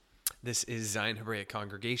This is Zion Hebraic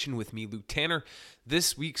Congregation with me, Luke Tanner.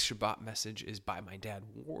 This week's Shabbat message is by my dad,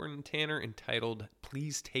 Warren Tanner, entitled,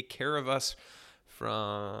 Please Take Care of Us,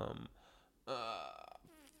 from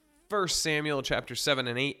 1 Samuel chapter 7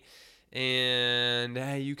 and 8.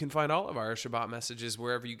 And you can find all of our Shabbat messages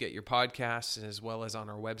wherever you get your podcasts, as well as on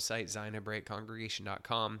our website,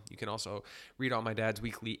 ZionHebraicCongregation.com. You can also read all my dad's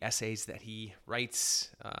weekly essays that he writes,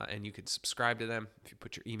 and you can subscribe to them if you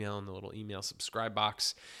put your email in the little email subscribe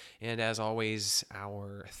box. And as always,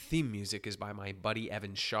 our theme music is by my buddy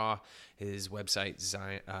Evan Shaw. His website,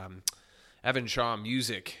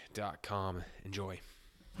 evanshawmusic.com. Enjoy.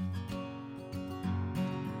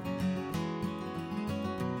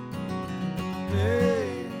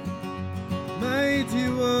 Hey, mighty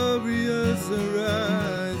warriors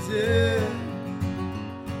arise, yeah.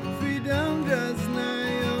 Freedom does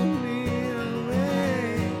nigh only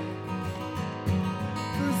away.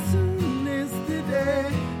 For soon is the day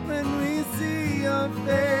when we see your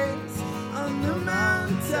face on the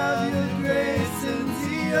mount of your grace and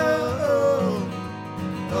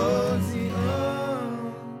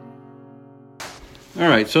All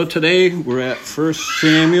right, so today we're at 1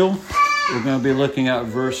 Samuel. We're going to be looking at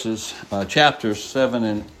chapters 7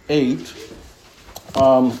 and 8.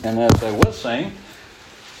 And as I was saying,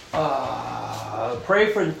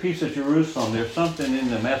 pray for the peace of Jerusalem. There's something in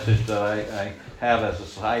the message that I have as a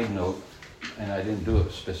side note, and I didn't do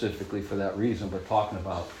it specifically for that reason, but talking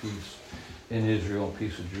about peace in Israel and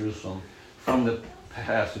peace of Jerusalem from the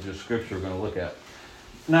passage of Scripture we're going to look at.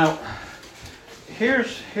 Now,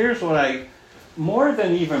 here's what more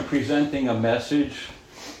than even presenting a message,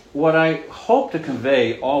 what I hope to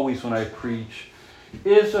convey always when I preach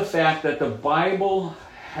is the fact that the Bible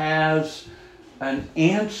has an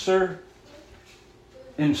answer,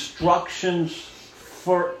 instructions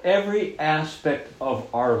for every aspect of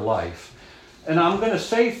our life. And I'm going to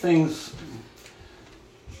say things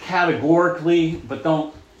categorically, but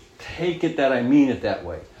don't take it that I mean it that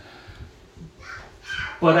way.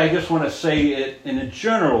 But I just want to say it in a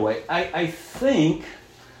general way. I think,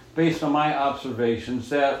 based on my observations,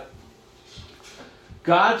 that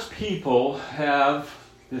God's people have,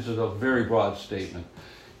 this is a very broad statement,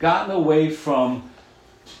 gotten away from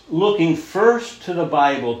looking first to the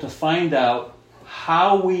Bible to find out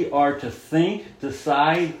how we are to think,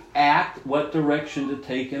 decide, act, what direction to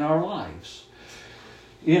take in our lives.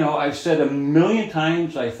 You know, I've said a million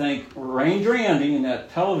times, I thank Ranger Andy in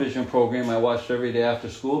that television program I watched every day after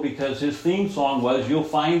school, because his theme song was, "You'll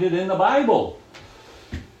find it in the Bible,"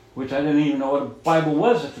 which I didn't even know what a Bible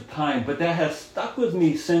was at the time, but that has stuck with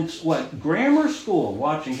me since, grammar school,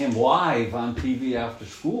 watching him live on TV after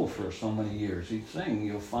school for so many years. He'd sing,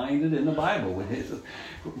 "You'll find it in the Bible," with his,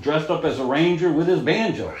 dressed up as a ranger with his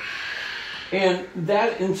banjo. And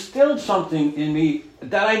that instilled something in me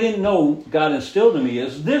that I didn't know God instilled in me,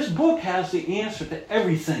 is this book has the answer to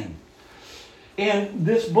everything. And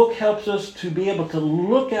this book helps us to be able to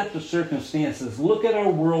look at the circumstances, look at our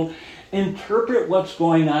world, interpret what's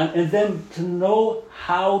going on, and then to know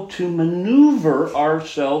how to maneuver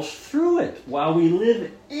ourselves through it while we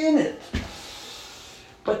live in it.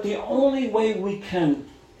 But the only way we can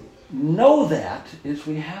know that is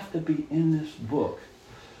we have to be in this book.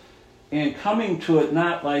 And coming to it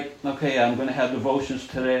not like, okay, I'm going to have devotions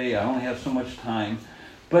today, I only have so much time,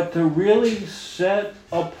 but to really set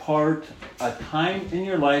apart a time in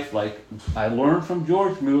your life, like I learned from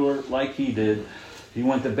George Mueller, like he did. He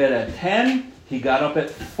went to bed at 10, he got up at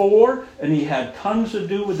 4, and he had tons to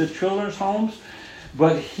do with the children's homes,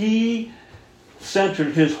 but he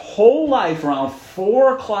centered his whole life around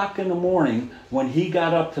 4 o'clock in the morning when he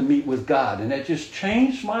got up to meet with God. And that just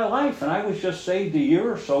changed my life. And I was just saved a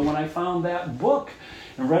year or so when I found that book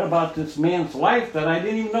and read about this man's life that I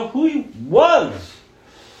didn't even know who he was.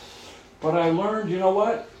 But I learned, you know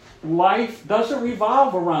what? Life doesn't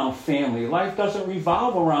revolve around family. Life doesn't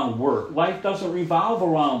revolve around work. Life doesn't revolve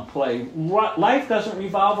around play. Life doesn't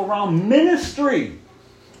revolve around ministry.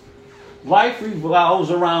 Life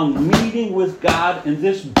revolves around meeting with God in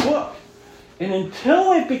this book. And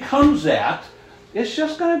until it becomes that, it's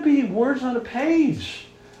just going to be words on a page.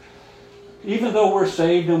 Even though we're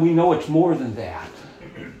saved and we know it's more than that.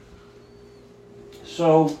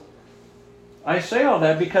 So, I say all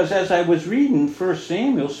that because as I was reading 1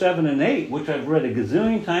 Samuel 7 and 8, which I've read a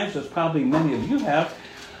gazillion times, as probably many of you have,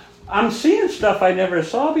 I'm seeing stuff I never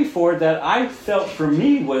saw before that I felt for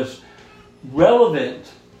me was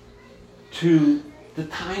relevant to the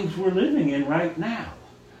times we're living in right now.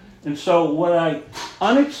 And so what I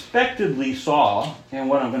unexpectedly saw, and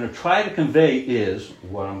what I'm going to try to convey, is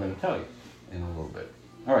what I'm going to tell you in a little bit.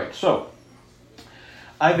 All right, so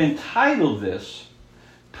I've entitled this,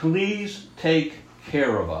 please take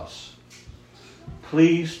care of us.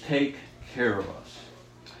 Please take care of us.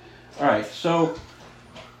 All right, so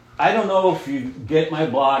I don't know if you get my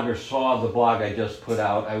blog or saw the blog I just put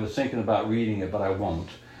out. I was thinking about reading it, but I won't.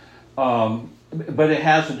 But it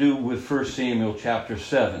has to do with 1 Samuel chapter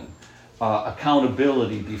 7,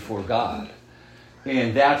 accountability before God.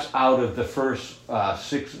 And that's out of the first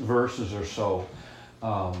 6 verses or so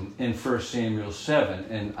in 1 Samuel 7.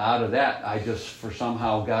 And out of that, I just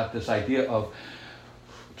somehow got this idea of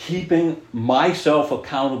keeping myself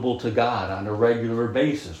accountable to God on a regular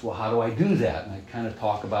basis. Well, how do I do that? And I kind of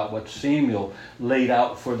talk about what Samuel laid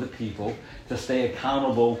out for the people to stay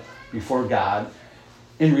accountable before God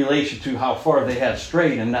in relation to how far they had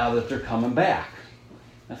strayed and now that they're coming back.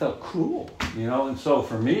 I thought, cool, and so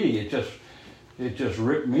for me, it just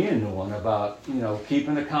ripped me a new one about,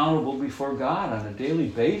 keeping accountable before God on a daily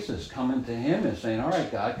basis, coming to Him and saying, all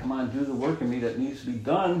right, God, come on, do the work in me that needs to be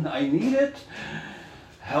done. I need it.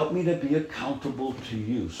 Help me to be accountable to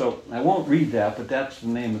you. So I won't read that, but that's the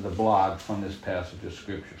name of the blog from this passage of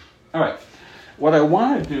Scripture. All right. What I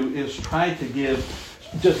want to do is try to give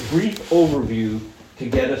just brief overview to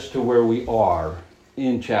get us to where we are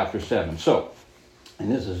in chapter 7. So,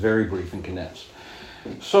 and this is very brief and condensed.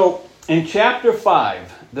 So, in chapter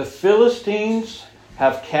 5, the Philistines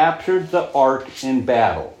have captured the ark in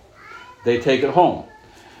battle. They take it home.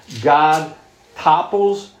 God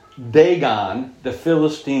topples Dagon, the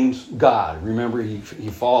Philistines' god. Remember, he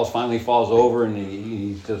finally falls over and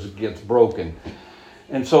he just gets broken.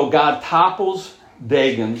 And so God topples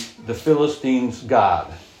Dagon, the Philistines'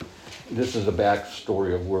 god. This is the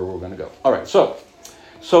backstory of where we're going to go. All right,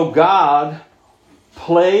 so God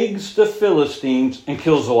plagues the Philistines and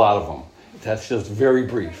kills a lot of them. That's just very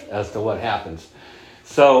brief as to what happens.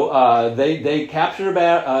 So they capture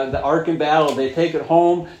the ark in battle. They take it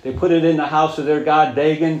home. They put it in the house of their god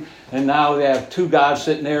Dagon. And now they have 2 gods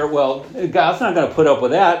sitting there. Well, God's not going to put up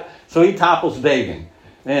with that. So he topples Dagon.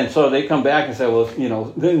 And so they come back and say, well,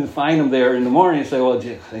 then find him there in the morning and say, well,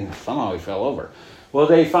 gee, somehow he fell over. Well,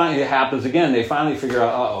 it happens again. They finally figure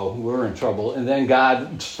out, we're in trouble. And then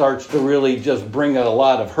God starts to really just bring a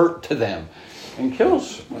lot of hurt to them and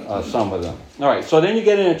kills some of them. All right, so then you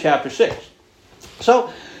get into chapter 6.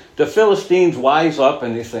 So the Philistines wise up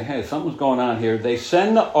and they say, hey, something's going on here. They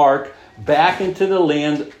send the ark back into the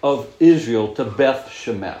land of Israel to Beth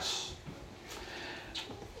Shemesh.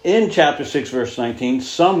 In chapter 6, verse 19,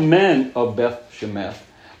 some men of Beth Shemesh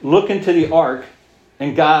look into the ark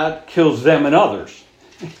and God kills them and others.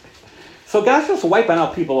 So God's just wiping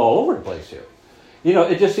out people all over the place here.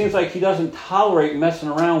 It just seems like He doesn't tolerate messing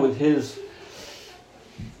around with His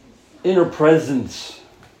inner presence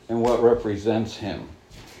and what represents Him.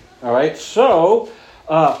 All right, so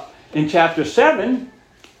in chapter 7,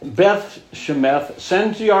 Beth Shemesh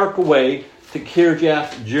sends the ark away to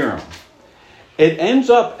Kirjath Jearim. It ends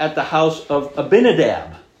up at the house of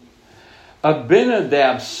Abinadab.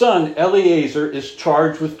 Abinadab's son Eleazar is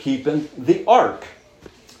charged with keeping the ark.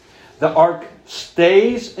 The ark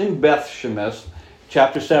stays in Beth Shemesh.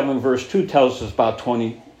 Chapter 7, verse 2 tells us about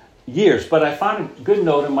 20 years. But I found a good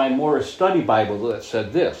note in my Morris Study Bible that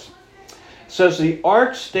said this. It says, the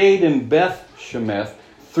ark stayed in Beth Shemesh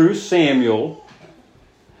through Samuel,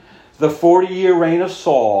 the 40-year reign of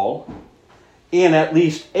Saul, and at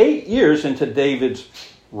least 8 years into David's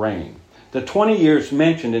reign. The 20 years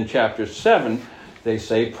mentioned in chapter 7, they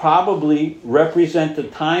say, probably represent the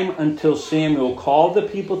time until Samuel called the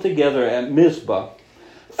people together at Mizpah,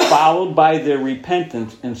 followed by their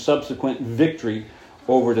repentance and subsequent victory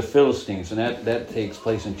over the Philistines. And that takes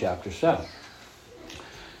place in chapter 7.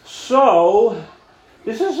 So,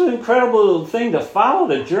 this is an incredible thing to follow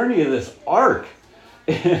the journey of this ark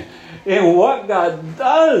and what God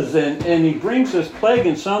does. And He brings this plague,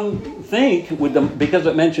 and some think, because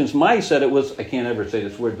it mentions mice, that it was, I can't ever say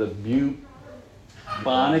this word, the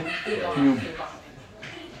bubonic.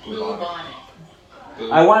 Bubonic.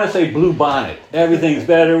 I want to say blue bonnet. Everything's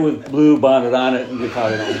better with blue bonnet on it. You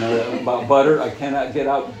probably don't know about butter. I cannot get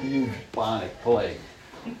out bubonic plague.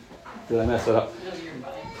 Did I mess it up?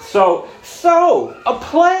 So a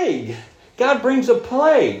plague. God brings a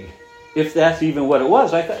plague, if that's even what it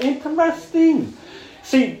was. I thought, interesting.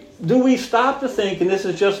 See, do we stop to think, and this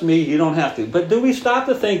is just me, you don't have to, but do we stop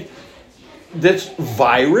to think this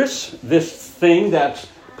virus, this thing that's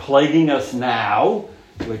plaguing us now,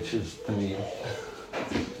 which is, to me,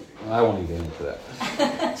 I won't even get into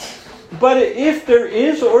that. But if there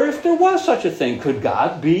is, or if there was such a thing, could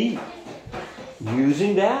God be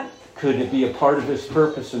using that? Could it be a part of His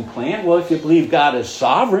purpose and plan? Well, if you believe God is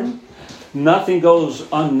sovereign, nothing goes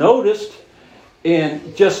unnoticed.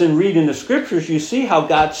 And just in reading the scriptures, you see how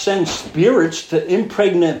God sends spirits to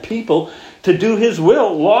impregnate people to do his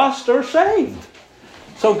will, lost or saved.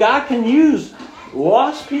 So God can use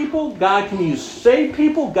lost people, God can use saved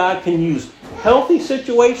people, God can use healthy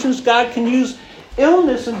situations, God can use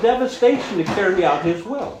illness and devastation to carry out his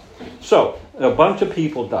will. So, a bunch of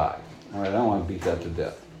people died. All right, I don't want to beat that to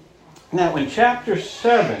death. Now, in chapter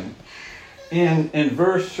 7, in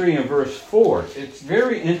verse 3 and verse 4, it's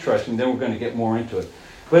very interesting. Then we're going to get more into it.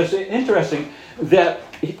 But it's interesting that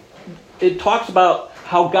it talks about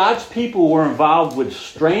how God's people were involved with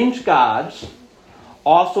strange gods,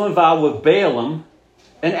 also involved with Balaam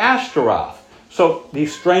and Ashtaroth. So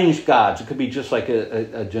these strange gods, it could be just like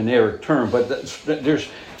a generic term, but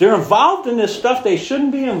they're involved in this stuff they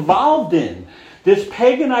shouldn't be involved in. This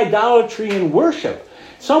pagan idolatry and worship.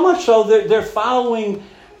 So much so that they're following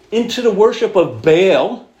into the worship of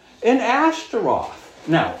Baal and Ashtaroth.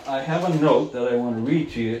 Now, I have a note that I want to read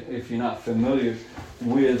to you if you're not familiar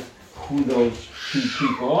with who those two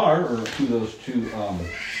people are or who those two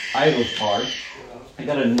idols are. I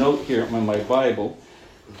got a note here in my Bible,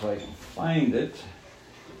 if I can find it.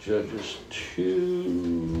 Judges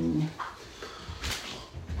 2.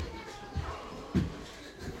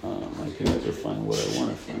 I can never find what I want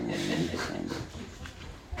to find. What I need to find.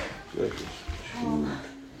 Judges 2.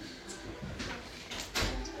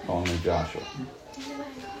 Oh, no, Joshua.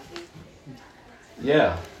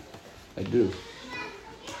 Yeah, I do.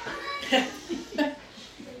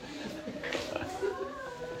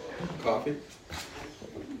 Coffee?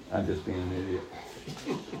 I'm just being an idiot.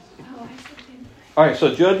 All right,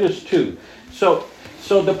 so Judges 2. So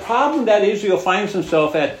the problem that Israel finds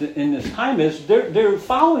himself at in this time is they're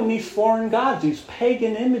following these foreign gods, these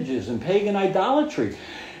pagan images and pagan idolatry.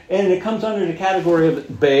 And it comes under the category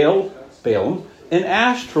of Balaam, and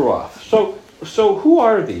Ashtaroth. So who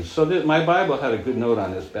are these? So my Bible had a good note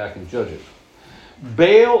on this back in Judges.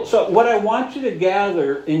 Baal. So what I want you to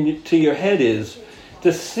gather into your head is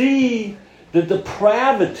to see the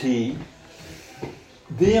depravity,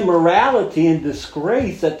 the immorality and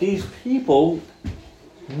disgrace that these people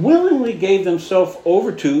willingly gave themselves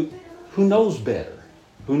over to. Who knows better?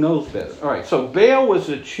 Who knows better? All right, so Baal was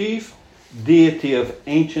the chief deity of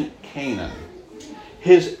ancient Canaan.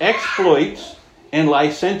 His exploits and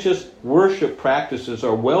licentious worship practices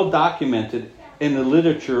are well documented in the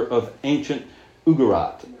literature of ancient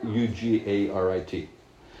Ugarit, Ugarit.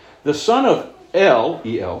 The son of El,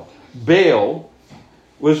 Baal,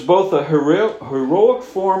 was both a heroic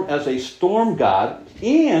form as a storm god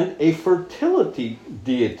and a fertility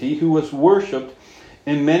deity who was worshipped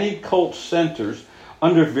in many cult centers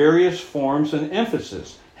under various forms and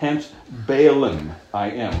emphasis. Hence, Baalim,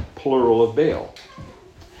 plural of Baal.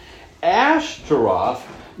 Ashtaroth,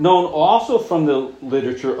 known also from the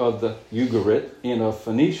literature of the Ugarit and of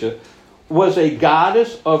Phoenicia, was a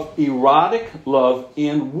goddess of erotic love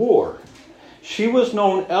and war. She was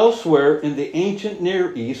known elsewhere in the ancient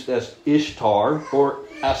Near East as Ishtar or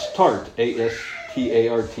Astarte,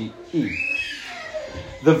 A-S-T-A-R-T-E.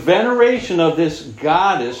 The veneration of this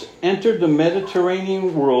goddess entered the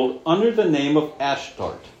Mediterranean world under the name of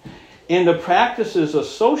Astarte, and the practices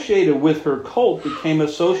associated with her cult became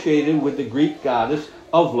associated with the Greek goddess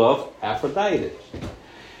of love, Aphrodite.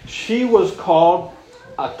 She was called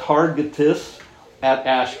Atargatis at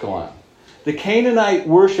Ashkelon. The Canaanite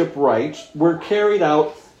worship rites were carried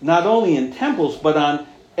out not only in temples, but on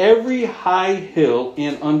every high hill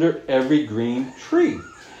and under every green tree.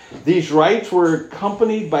 These rites were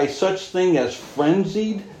accompanied by such things as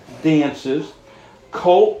frenzied dances,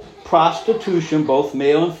 cult prostitution, both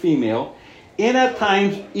male and female, and at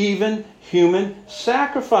times even human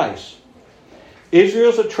sacrifice.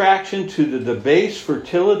 Israel's attraction to the debased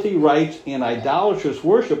fertility rites and idolatrous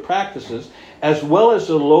worship practices, as well as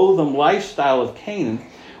the loathsome lifestyle of Canaan,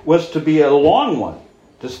 was to be a long one,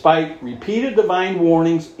 despite repeated divine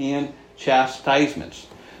warnings and chastisements.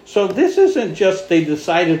 So this isn't just they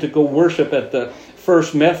decided to go worship at the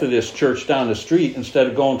First Methodist Church down the street instead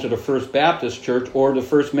of going to the First Baptist Church or the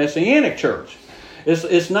First Messianic Church.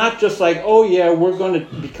 It's not just like, oh yeah, we're going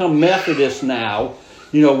to become Methodists now.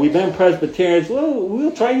 You know, we've been Presbyterians. Well,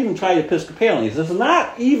 we'll try Episcopalians. It's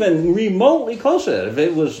not even remotely close to that. If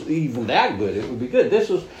it was even that good, it would be good.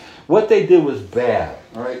 What they did was bad.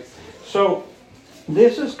 All right. So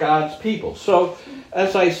this is God's people. So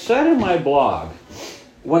as I said in my blog,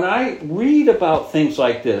 when I read about things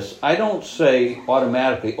like this, I don't say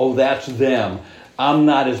automatically, oh, that's them. I'm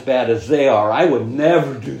not as bad as they are. I would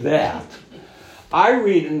never do that. I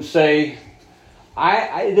read and say,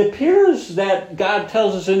 it appears that God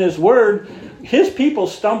tells us in His Word his people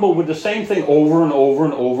stumble with the same thing over and over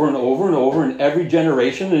and over and over and over in every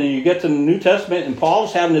generation. And you get to the New Testament, and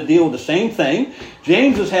Paul's having to deal with the same thing.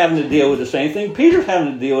 James is having to deal with the same thing. Peter's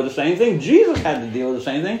having to deal with the same thing. Jesus had to deal with the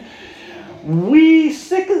same thing. We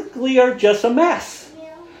cyclically are just a mess.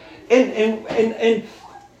 And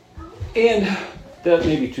that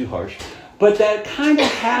may be too harsh. But that kind of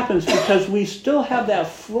happens because we still have that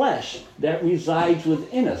flesh that resides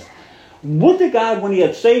within us. What did God, when he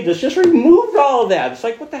had saved us, just removed all of that? It's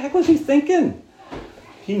like, what the heck was he thinking?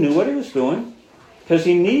 He knew what he was doing. Because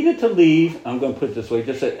he needed to leave, I'm going to put it this way,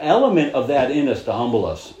 just an element of that in us to humble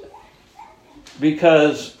us.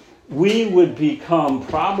 Because we would become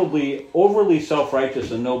probably overly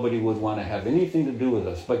self-righteous and nobody would want to have anything to do with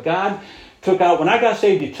us. But God took out, when I got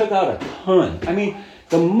saved, he took out a ton. I mean,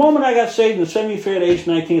 the moment I got saved in the 73 at age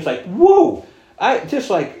 19, it's like, whoa!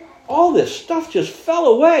 All this stuff just fell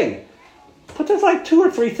away. But there's like 2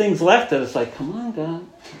 or 3 things left that it's like, come on, God.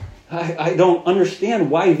 I don't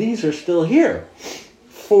understand why these are still here.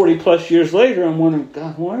 40 plus years later, I'm wondering,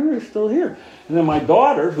 God, why are they still here? And then my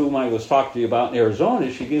daughter, whom I was talking to you about in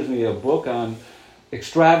Arizona, she gives me a book on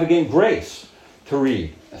extravagant grace to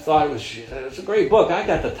read. I thought it's a great book. I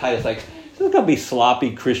got the title. It's like, this is going to be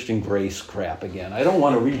sloppy Christian grace crap again. I don't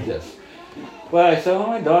want to read this. But I said, well,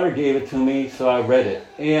 my daughter gave it to me, so I read it.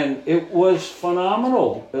 And it was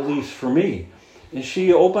phenomenal, at least for me. And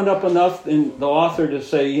she opened up enough in the author to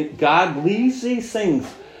say, God leaves these things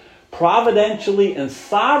providentially and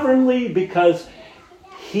sovereignly because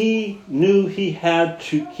he knew he had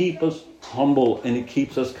to keep us humble, and it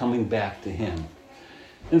keeps us coming back to him.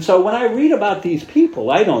 And so when I read about these people,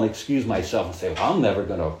 I don't excuse myself and say, well, I'm never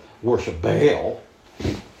going to worship Baal.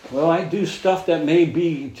 Well, I do stuff that may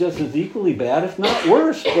be just as equally bad, if not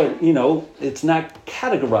worse, but, it's not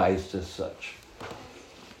categorized as such.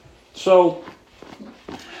 So,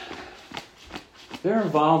 they're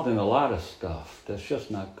involved in a lot of stuff that's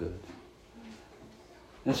just not good.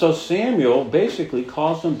 And so Samuel basically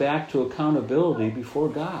calls them back to accountability before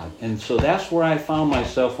God. And so that's where I found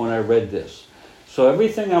myself when I read this. So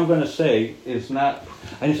everything I'm going to say is not,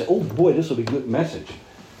 I didn't say, oh boy, this will be a good message.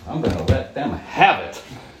 I'm going to let them have it.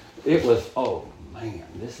 It was, oh man,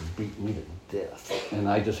 this is beating me to death. And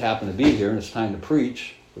I just happened to be here and it's time to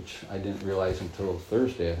preach, which I didn't realize until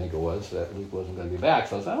Thursday, I think it was, that Luke wasn't going to be back.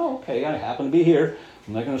 So I was like, oh, okay, I happen to be here.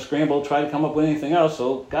 I'm not going to scramble, try to come up with anything else.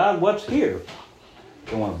 So God, what's here?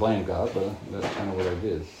 Don't want to blame God, but that's kind of what I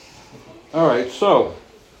did. All right, so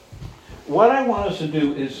what I want us to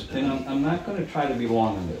do is, and I'm not going to try to be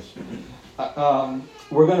long on this.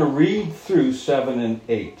 We're going to read through 7 and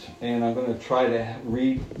 8, and I'm going to try to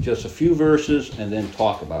read just a few verses and then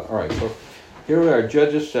talk about it. All right, so here we are,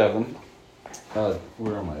 Judges 7.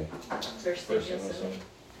 Where am I? First Samuel 7.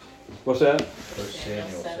 What's that? First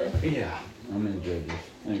Samuel 7. Yeah, I'm in Judges.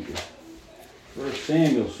 Thank you. First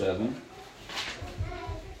Samuel 7.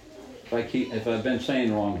 If I've been saying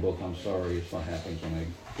the wrong book, I'm sorry. It's what happens when I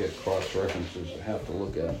get cross references I have to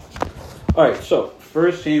look at. All right, so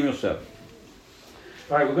 1 Samuel 7.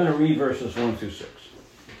 All right, we're going to read verses 1 through 6.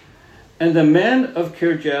 And the men of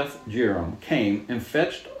Kirjath-jearim came and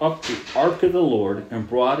fetched up the ark of the Lord and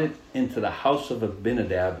brought it into the house of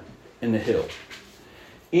Abinadab in the hill,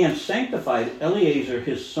 and sanctified Eleazar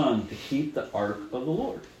his son to keep the ark of the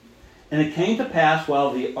Lord. And it came to pass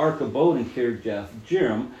while the ark abode in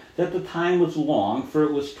Kirjath-jearim that the time was long, for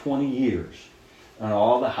it was 20 years. And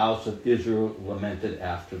all the house of Israel lamented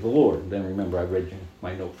after the Lord. And then remember, I read you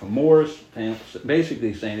my note from Morris,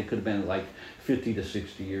 basically saying it could have been like 50 to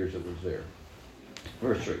 60 years it was there.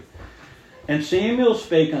 Verse 3. And Samuel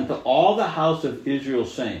spake unto all the house of Israel,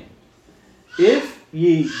 saying, If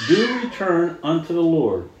ye do return unto the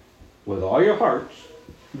Lord with all your hearts,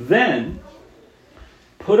 then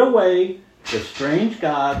put away the strange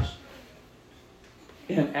gods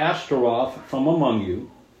and Ashtaroth from among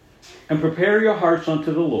you, and prepare your hearts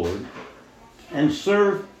unto the Lord, and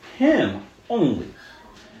serve him only,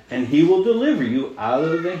 and he will deliver you out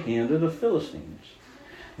of the hand of the Philistines.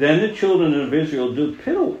 Then the children of Israel did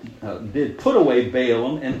put away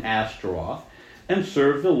Baalim and Ashtaroth, and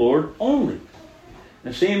serve the Lord only.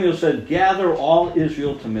 And Samuel said, Gather all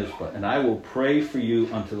Israel to Mizpah, and I will pray for you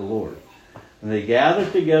unto the Lord. And they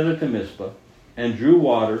gathered together to Mizpah, and drew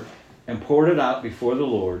water, and poured it out before the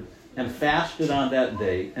Lord, and fasted on that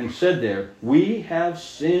day, and said there, We have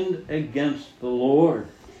sinned against the Lord.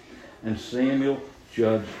 And Samuel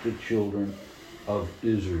judged the children of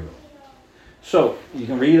Israel. So, you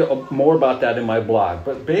can read more about that in my blog.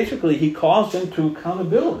 But basically, he calls them to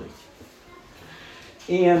accountability.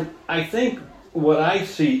 And I think what I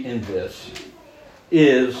see in this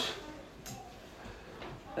is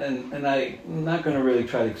and I'm not going to really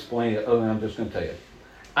try to explain it, other than I'm just going to tell you.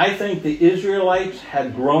 I think the Israelites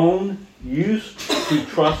had grown used to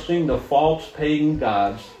trusting the false pagan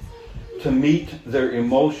gods to meet their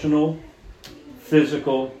emotional,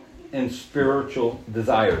 physical, and spiritual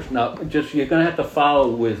desires. Now, just you're going to have to follow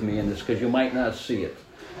with me in this because you might not see it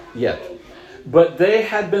yet. But they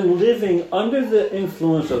had been living under the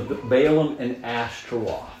influence of Balaam and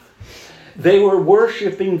Ashtaroth. They were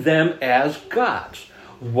worshiping them as gods.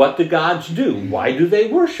 What do gods do? Why do they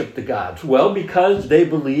worship the gods? Well, because they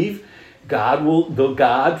believe the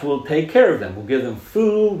gods will take care of them. Will give them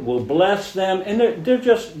food, will bless them, and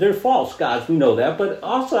they're false gods. We know that, but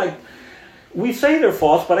also we say they're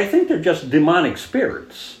false, but I think they're just demonic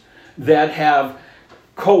spirits that have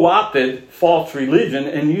co-opted false religion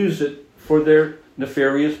and use it for their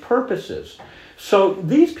nefarious purposes. So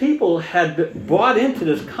these people had bought into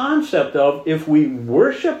this concept of if we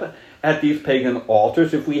worship at these pagan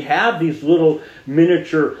altars, if we have these little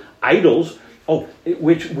miniature idols,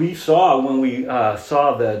 which we saw when we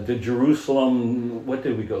saw the Jerusalem, what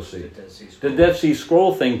did we go see? The Dead Sea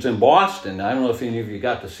Scroll things in Boston. I don't know if any of you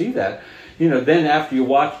got to see that. Then after you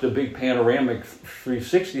watch the big panoramic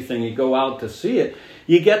 360 thing, you go out to see it,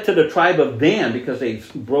 you get to the tribe of Dan because they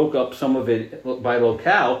broke up some of it by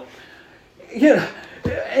locale. In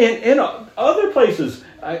other places,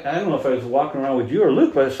 I don't know if I was walking around with you or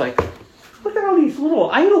Luke, but it's like, look at all these little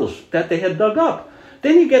idols that they had dug up.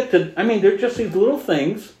 Then you get to, they're just these little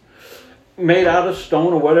things made out of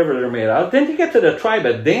stone or whatever they're made out of. Then you get to the tribe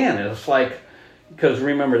of Dan, and it's like, because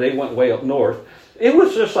remember, they went way up north. It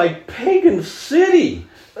was just like pagan city.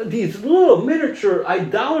 These little miniature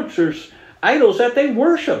idolaters, idols that they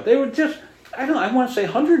worship. They were just, I want to say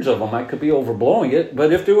hundreds of them. I could be overblowing it.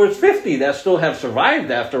 But if there was 50 that still have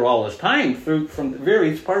survived after all this time from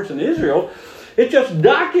various parts in Israel, it just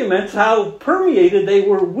documents how permeated they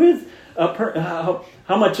were with, how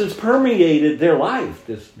much has permeated their life,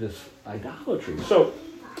 this idolatry. So,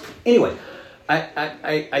 anyway,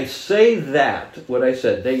 I say that, what I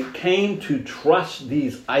said, they came to trust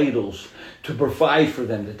these idols to provide for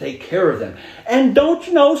them, to take care of them. And don't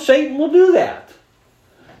you know, Satan will do that.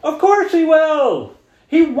 Of course he will.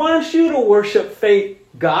 He wants you to worship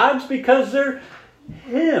fake gods because they're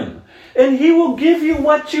him. And he will give you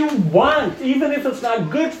what you want, even if it's not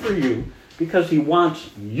good for you, because he wants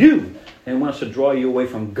you and wants to draw you away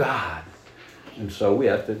from God. And so we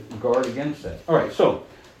have to guard against that. All right, so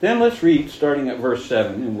then let's read starting at verse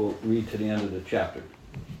 7, and we'll read to the end of the chapter.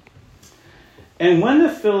 And when the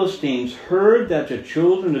Philistines heard that the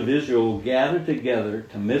children of Israel gathered together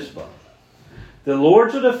to Mizpah, the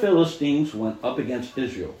lords of the Philistines went up against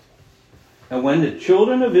Israel. And when the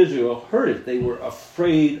children of Israel heard it, they were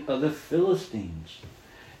afraid of the Philistines.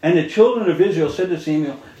 And the children of Israel said to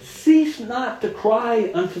Samuel, "Cease not to cry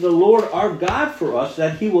unto the Lord our God for us,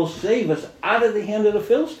 that he will save us out of the hand of the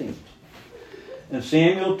Philistines." And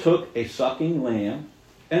Samuel took a sucking lamb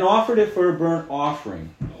and offered it for a burnt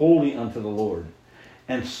offering, holy unto the Lord.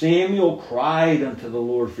 And Samuel cried unto the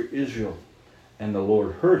Lord for Israel, and the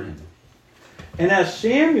Lord heard him. And as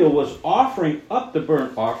Samuel was offering up the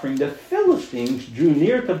burnt offering, the Philistines drew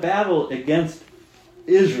near to battle against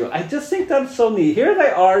Israel. I just think that's so neat. Here they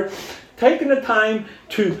are, taking the time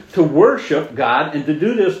to worship God and to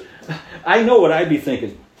do this. I know what I'd be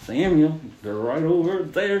thinking. Samuel, they're right over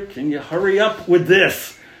there. Can you hurry up with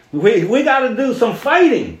this? We got to do some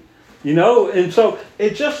fighting, And so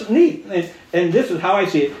it's just neat. And this is how I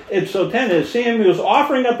see it. It's so tender. As Samuel's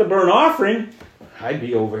offering up the burnt offering, I'd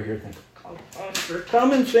be over here thinking, "They're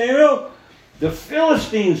coming, Samuel." The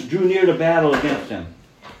Philistines drew near to battle against him.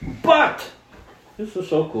 But, this is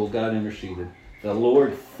so cool, God interceded. The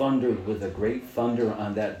Lord thundered with a great thunder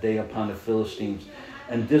on that day upon the Philistines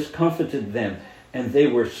and discomfited them. And they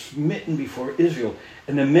were smitten before Israel.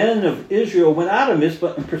 And the men of Israel went out of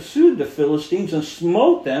Mizpah and pursued the Philistines and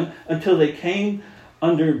smote them until they came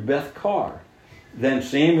under Beth-kar. Then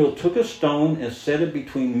Samuel took a stone and set it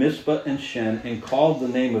between Mizpah and Shen and called the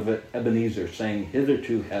name of it Ebenezer, saying,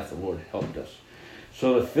 "Hitherto hath the Lord helped us."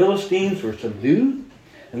 So the Philistines were subdued,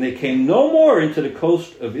 and they came no more into the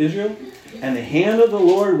coast of Israel. And the hand of the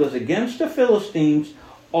Lord was against the Philistines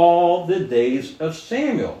all the days of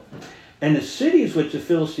Samuel. And the cities which the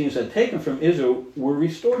Philistines had taken from Israel were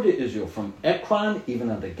restored to Israel, from Ekron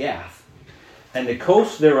even unto Gath. And the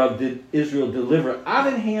coast thereof did Israel deliver out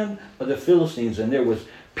of the hand of the Philistines, and there was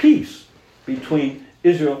peace between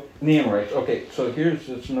Israel and the Amorites. Okay, so here's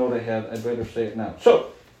this note I have. I better say it now. So,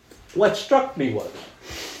 what struck me was,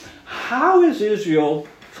 how is Israel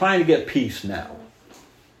trying to get peace now?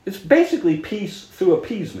 It's basically peace through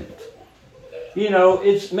appeasement.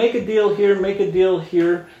 It's make a deal here, make a deal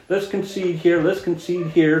here. Let's concede here, let's concede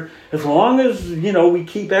here. As long as, we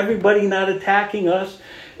keep everybody not attacking us,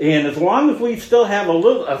 and as long as we still have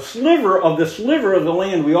a sliver of the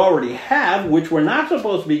land we already have, which we're not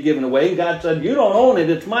supposed to be giving away, and God said, you don't own it,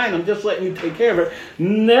 it's mine, I'm just letting you take care of it.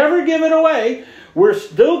 Never give it away. We're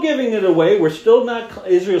still giving it away.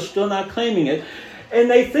 Israel's still not claiming it. And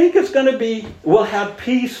they think it's going to be, we'll have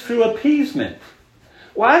peace through appeasement.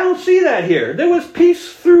 Well, I don't see that here. There was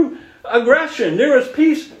peace through aggression. There was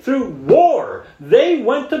peace through war. They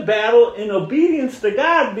went to battle in obedience to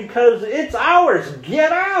God because it's ours.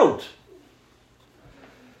 Get out.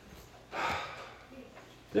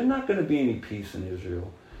 There's not going to be any peace in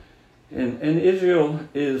Israel. And Israel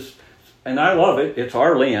is, and I love it. It's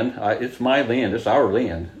our land. It's my land. It's our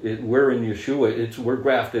land. We're in Yeshua. We're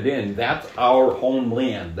grafted in. That's our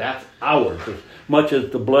homeland. That's ours. As much as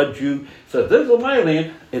the blood Jew says, this is my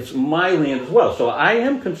land, it's my land as well. So I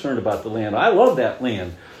am concerned about the land. I love that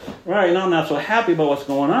land. Right now I'm not so happy about what's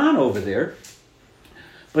going on over there.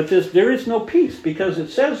 But there is no peace, because it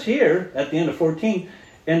says here at the end of 14,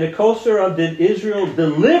 and the coast thereof did Israel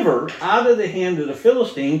deliver out of the hand of the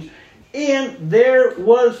Philistines, and there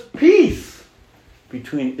was peace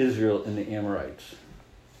between Israel and the Amorites.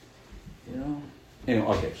 Anyway,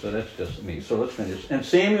 okay, so that's just me. So let's finish. And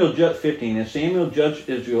Samuel judged 15, and Samuel judged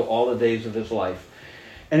Israel all the days of his life.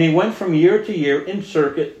 And he went from year to year in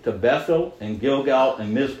circuit to Bethel and Gilgal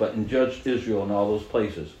and Mizpah, and judged Israel in all those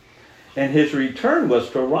places. And his return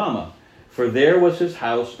was to Ramah, for there was his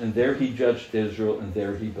house, and there he judged Israel, and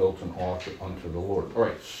there he built an altar unto the Lord. All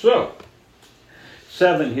right, so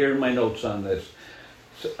 7, here are my notes on this,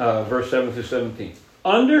 verse 7 through 17.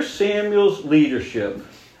 Under Samuel's leadership,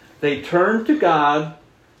 they turned to God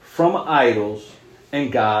from idols,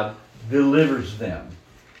 and God delivers them.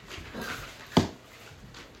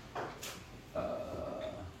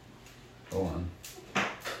 Hold on.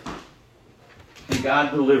 And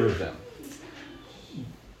God delivers them.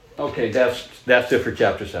 Okay, that's it for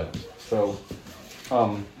chapter 7. So,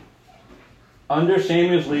 under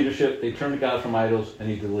Samuel's leadership, they turn to God from idols, and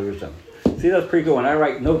he delivers them. See, that's pretty good. When I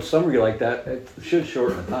write notes summary like that, it should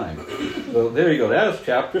shorten the time. So there you go. That is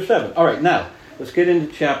chapter 7. All right, now, let's get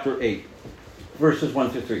into chapter 8, verses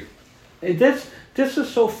 1 through 3. And this is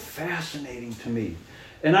so fascinating to me.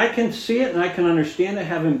 And I can see it, and I can understand it,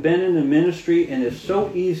 having been in the ministry, and it's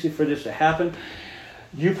so easy for this to happen.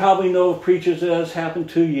 You probably know of preachers that has happened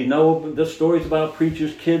to. You know the stories about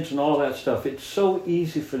preachers, kids, and all that stuff. It's so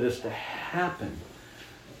easy for this to happen.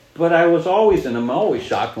 But I'm always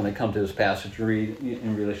shocked when I come to this passage to read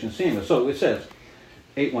in relation to Samuel. So it says,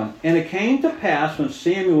 8:1, and it came to pass when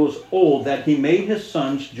Samuel was old that he made his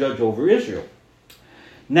sons judge over Israel.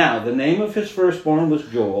 Now the name of his firstborn was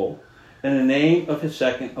Joel, and the name of his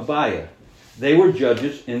second Abiah. They were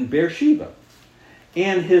judges in Beersheba.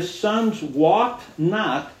 And his sons walked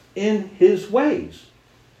not in his ways,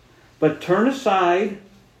 but turned aside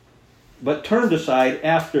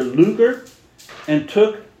after lucre, and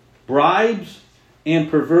took bribes and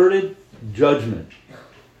perverted judgment.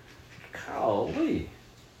 Golly.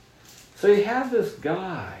 So you have this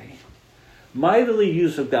guy, mightily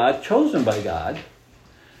used of God, chosen by God,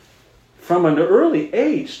 from an early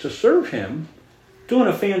age to serve him, doing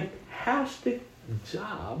a fantastic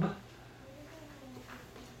job,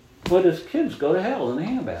 but his kids go to hell in a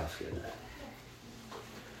handbasket.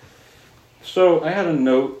 So I had a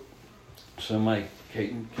note, so my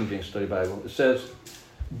King James Study Bible, it says,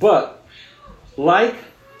 but like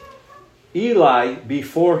Eli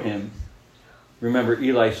before him, remember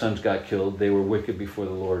Eli's sons got killed, they were wicked before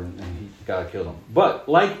the Lord, and God killed them. But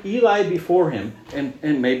like Eli before him,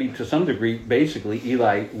 and maybe to some degree, basically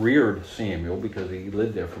Eli reared Samuel because he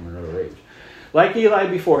lived there from an early age. Like Eli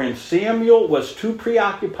before him, Samuel was too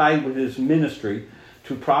preoccupied with his ministry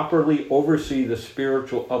to properly oversee the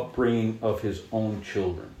spiritual upbringing of his own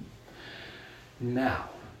children. Now,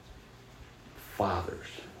 fathers,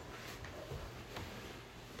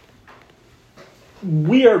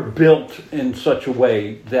 we are built in such a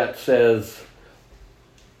way that says,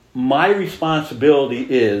 my responsibility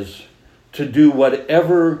is to do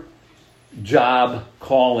whatever job,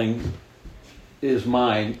 calling is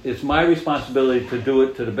mine. It's my responsibility to do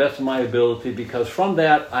it to the best of my ability, because from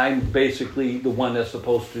that, I'm basically the one that's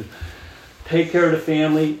supposed to take care of the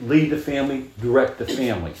family, lead the family, direct the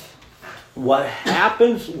family. What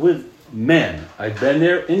happens with men, I've been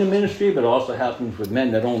there in the ministry, but also happens with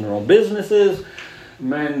men that own their own businesses,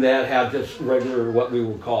 men that have just regular, what we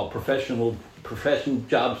would call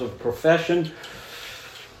jobs of profession.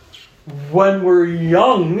 When we're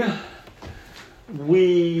young,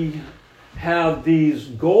 we have these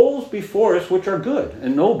goals before us which are good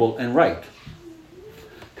and noble and right.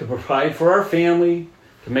 To provide for our family,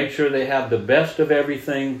 to make sure they have the best of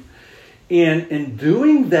everything. And in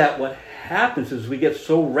doing that, what happens is we get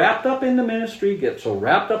so wrapped up in the ministry, get so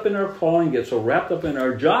wrapped up in our calling, get so wrapped up in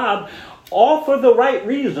our job, all for the right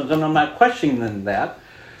reasons, and I'm not questioning that.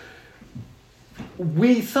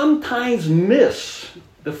 We sometimes miss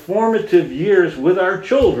the formative years with our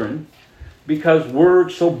children because we're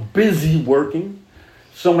so busy working,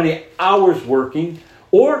 so many hours working,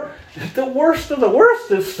 or the worst of the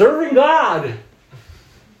worst is serving God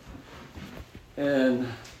and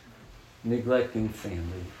neglecting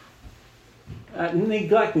family.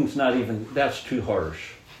 Neglecting's not even, that's too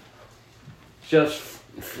harsh. Just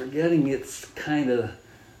forgetting it's kind of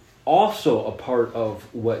also a part of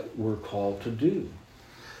what we're called to do.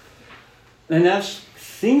 And that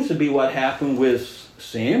seems to be what happened with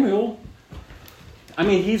Samuel. I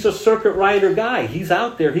mean, he's a circuit rider guy. He's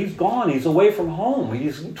out there. He's gone. He's away from home.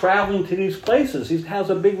 He's traveling to these places. He has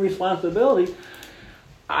a big responsibility.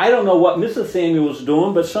 I don't know what Mrs. Samuel was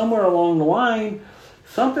doing, but somewhere along the line,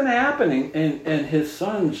 something happening, and his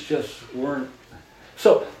sons just weren't.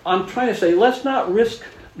 So I'm trying to say, let's not risk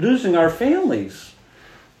losing our families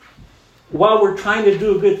while we're trying to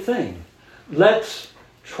do a good thing. Let's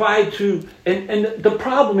try to, and the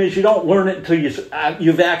problem is you don't learn it until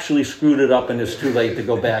you've actually screwed it up and it's too late to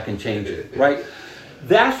go back and change it, right?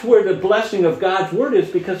 That's where the blessing of God's Word is,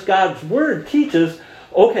 because God's Word teaches,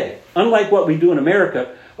 okay, unlike what we do in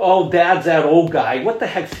America, oh, Dad's that old guy, what the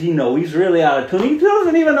heck does he know? He's really out of tune. He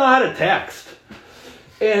doesn't even know how to text.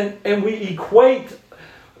 And we equate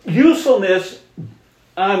usefulness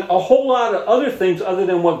on a whole lot of other things other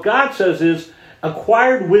than what God says is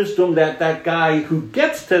acquired wisdom that guy who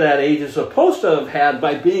gets to that age is supposed to have had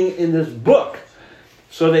by being in this book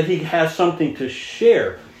so that he has something to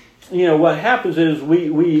share. You know, what happens is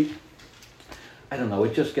we I don't know,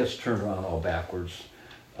 it just gets turned around all backwards.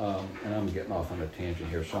 And I'm getting off on a tangent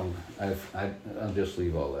here, so I'll just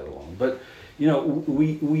leave all that alone. But, you know,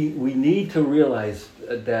 we need to realize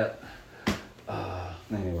that,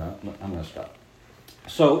 anyway, I'm going to stop.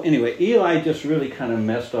 So anyway, Eli just really kind of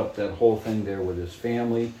messed up that whole thing there with his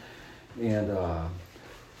family, and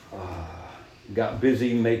got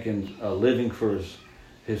busy making a living for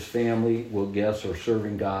his family, we'll guess, or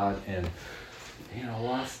serving God, and, you know,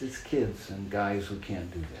 lost his kids. And guys, we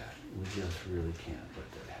can't do that. We just really can't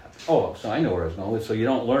let that happen. Oh, so I know where I was going with. So you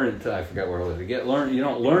don't learn it until, I forgot where I was. You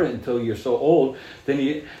don't learn it until you're so old.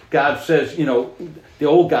 Then God says, you know, the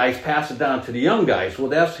old guys pass it down to the young guys. Well,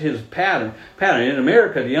 that's his pattern. In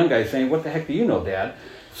America, the young guys saying, what the heck do you know, Dad?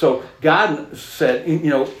 So God said, you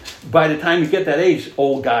know, by the time you get that age,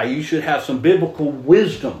 old guy, you should have some biblical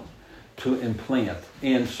wisdom to implant.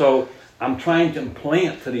 And so I'm trying to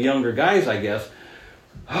implant to the younger guys, I guess.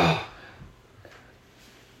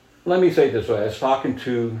 Let me say it this way. I was talking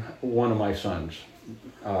to one of my sons.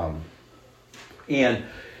 And,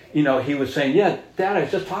 you know, he was saying, yeah, Dad, I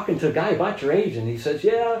was just talking to a guy about your age. And he says,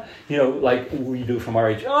 yeah, you know, like we do from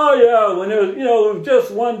our age. Oh, yeah, when it was, you know,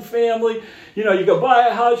 just one family. You know, you could buy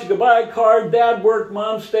a house, you could buy a car. Dad worked,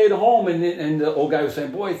 Mom stayed home. And the old guy was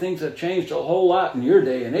saying, boy, things have changed a whole lot in your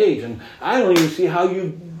day and age. And I don't even see how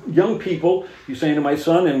you young people, he's saying to my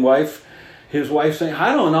son and wife, his wife saying,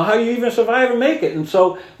 I don't know how you even survive and make it. And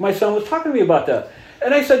so my son was talking to me about that.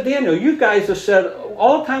 And I said, Daniel, you guys have said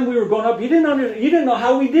all the time we were growing up, you didn't know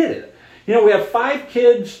how we did it. You know, we have 5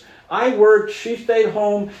 kids. I worked. She stayed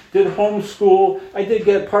home, did homeschool. I did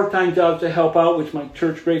get part-time jobs to help out, which my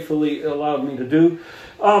church gratefully allowed me to do.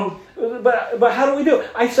 But how do we do it?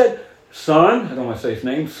 I said, son, I don't want to say his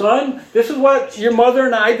name, son, this is what your mother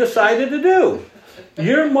and I decided to do.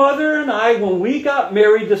 Your mother and I, when we got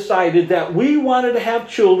married, decided that we wanted to have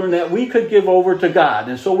children that we could give over to God.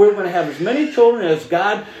 And so we're going to have as many children as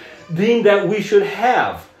God deemed that we should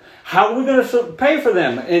have. How are we going to pay for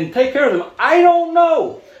them and take care of them? I don't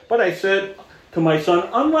know. But I said to my son,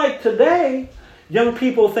 unlike today, young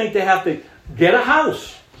people think they have to get a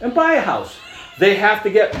house and buy a house. They have to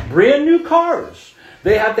get brand new cars.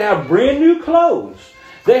 They have to have brand new clothes.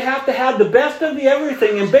 They have to have the best of the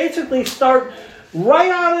everything and basically start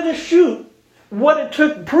right out of the chute what it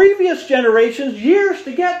took previous generations years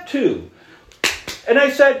to get to. And I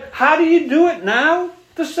said, how do you do it now?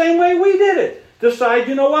 The same way we did it. Decide,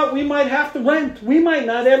 you know what, we might have to rent. We might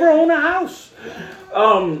not ever own a house.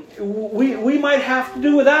 We might have to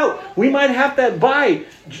do without. We might have to buy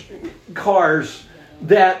cars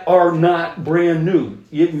that are not brand new.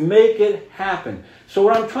 You make it happen. So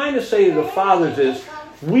what I'm trying to say to the fathers is,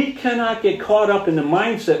 we cannot get caught up in the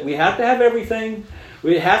mindset. We have to have everything.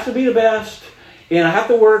 It has to be the best. And I have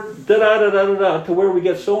to work to where we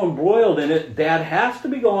get so embroiled in it. Dad has to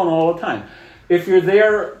be gone all the time. If you're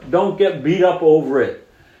there, don't get beat up over it.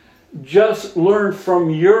 Just learn from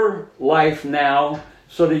your life now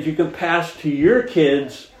so that you can pass to your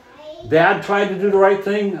kids. Dad tried to do the right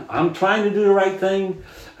thing. I'm trying to do the right thing.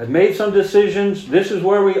 I've made some decisions. This is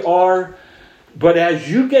where we are. But as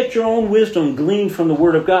you get your own wisdom gleaned from the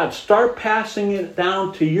Word of God, start passing it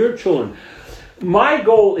down to your children. My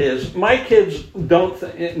goal is, my kids don't,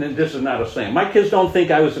 and this is not a saying, my kids don't think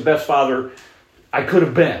I was the best father I could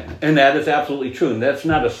have been. And that is absolutely true. And that's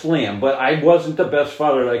not a slam. But I wasn't the best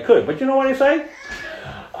father that I could. But you know what I say?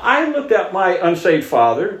 I looked at my unsaved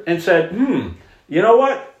father and said, you know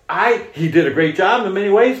what? He did a great job in many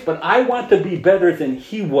ways, but I want to be better than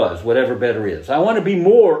he was, whatever better is. I want to be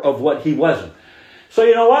more of what he wasn't. So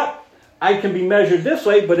you know what? I can be measured this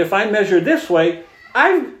way, but if I measure this way,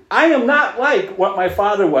 I am not like what my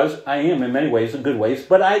father was. I am in many ways, in good ways,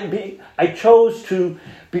 but I chose to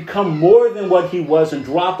become more than what he was and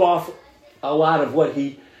drop off a lot of what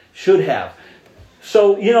he should have.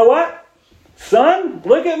 So you know what? Son,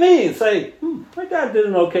 look at me and say, my dad did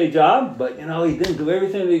an okay job, but, he didn't do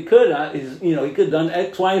everything that he could. He could have done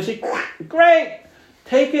X, Y, and Z. Great.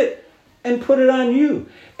 Take it and put it on you.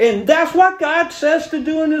 And that's what God says to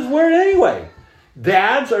do in His Word anyway.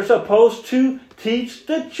 Dads are supposed to teach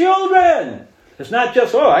the children. It's not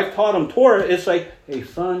just, I've taught them Torah. It's like, hey,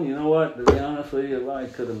 son, you know what? To be honest with you, I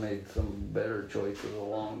could have made some better choices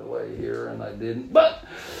along the way here, and I didn't. But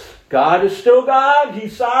God is still God.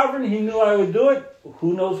 He's sovereign. He knew I would do it.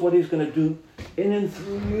 Who knows what He's going to do in and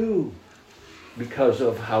through you because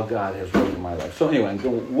of how God has worked in my life. So anyway, I'm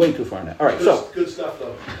going way too far now. All right, Good stuff,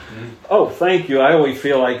 though. Oh, thank you. I always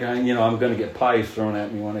feel like I'm going to get pies thrown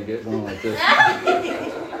at me when I get going like this.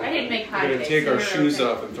 I didn't make pie. We're going to take our shoes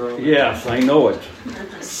off and throw them. Yes, I know it.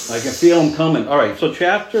 I can feel them coming. All right, so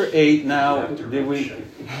chapter 8 now.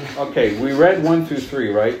 Okay, we read 1 through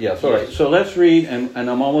 3, right? Yes, all right. So let's read, and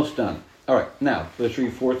I'm almost done. All right, now, let's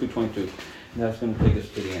read 4 through 22. And that's going to take us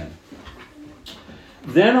to the end.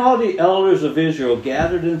 Then all the elders of Israel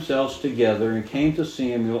gathered themselves together and came to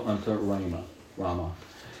Samuel unto Ramah,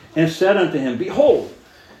 and said unto him, Behold,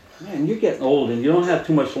 man, you're getting old and you don't have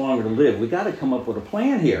too much longer to live. We got to come up with a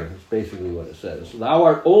plan here. That's basically what it says. Thou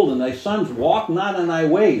art old, and thy sons walk not in thy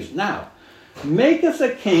ways. Now, make us a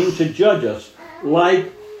king to judge us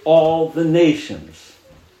like all the nations.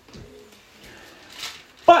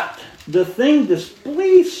 But the thing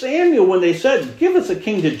displeased Samuel when they said, Give us a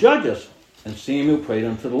king to judge us. And Samuel prayed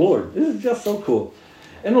unto the Lord. This is just so cool.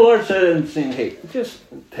 And the Lord said unto Samuel, Hey, just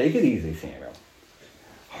take it easy, Samuel.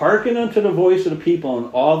 Hearken unto the voice of the people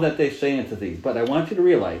and all that they say unto thee. But I want you to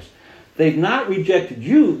realize, they've not rejected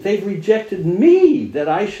you, they've rejected me, that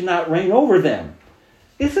I should not reign over them.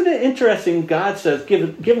 Isn't it interesting? God says,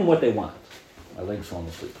 give them what they want. My leg's falling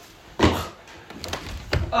asleep.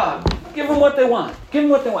 Give them what they want. Give them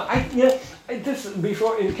what they want.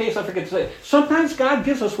 Before, in case I forget to say, sometimes God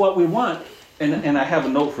gives us what we want, and I have a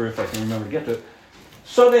note for it if I can remember to get to it,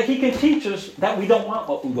 so that He can teach us that we don't want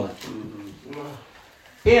what we want.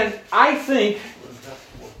 And I think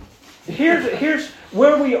here's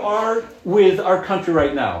where we are with our country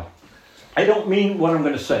right now. I don't mean what I'm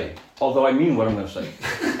going to say, although I mean what I'm going to say.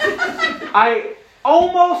 I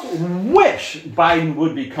almost wish Biden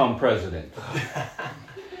would become president.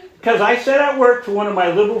 Because I said at work to one of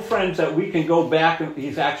my liberal friends that we can go back, and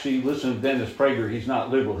he's actually, listen to Dennis Prager, he's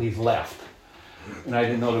not liberal, he's left. And I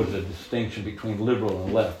didn't know there was a distinction between liberal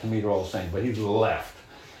and left. To me, they're all the same, but he's left.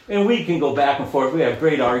 And we can go back and forth. We have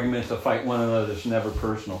great arguments to fight one another. It's never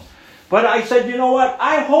personal. But I said, you know what?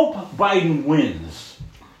 I hope Biden wins.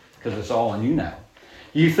 Because it's all on you now.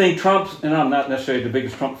 You think Trump's, and I'm not necessarily the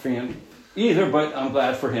biggest Trump fan either, but I'm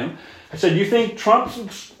glad for him. I said, you think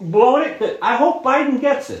Trump's blowing it? I hope Biden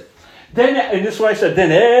gets it. Then, and this is what I said,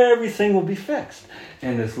 then everything will be fixed.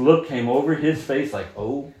 And this look came over his face like,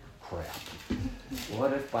 oh, crap.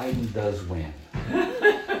 What if Biden does win?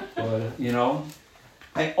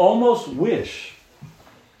 I almost wish,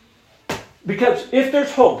 because if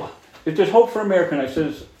there's hope for America, and I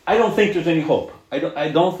says, I don't think there's any hope. I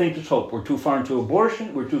don't think there's hope. We're too far into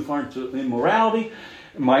abortion. We're too far into immorality.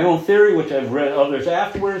 My own theory, which I've read others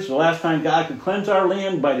afterwards, the last time God could cleanse our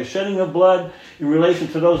land by the shedding of blood in relation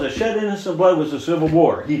to those that shed innocent blood was the Civil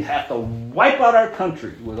War. He'd have to wipe out our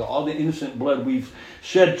country with all the innocent blood we've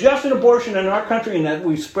shed just in abortion in our country and that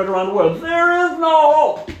we've spread around the world. There is no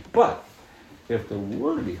hope. But if there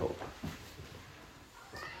were to be hope,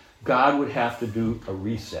 God would have to do a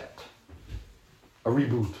reset, a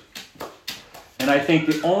reboot. And I think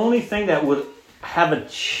the only thing that would have a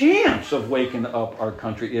chance of waking up our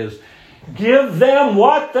country is Give them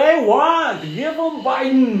what they want. Give them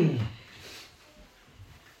Biden.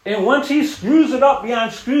 And once he screws it up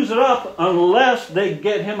beyond screws it up, unless they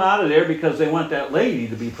get him out of there because they want that lady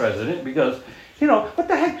to be president, because, what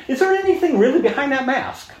the heck? Is there anything really behind that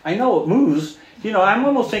mask? I know it moves. I'm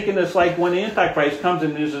almost thinking it's like when the Antichrist comes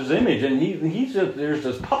and there's his image and he's just, there's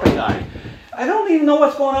this puppet guy. I don't even know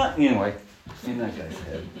what's going on. Anyway, in that guy's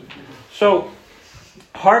head. So,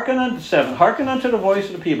 hearken unto 7. Hearken unto the voice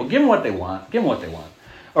of the people. Give them what they want. Give them what they want.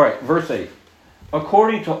 All right, verse 8.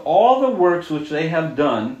 According to all the works which they have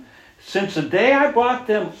done, since the day I brought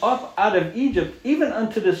them up out of Egypt, even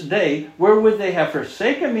unto this day, wherewith they have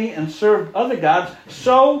forsaken me and served other gods,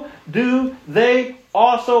 so do they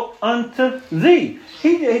also unto thee.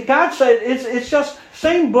 God said it's just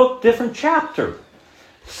same book, different chapter.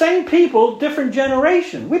 Same people, different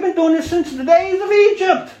generation. We've been doing this since the days of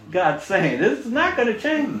Egypt. God's saying this is not going to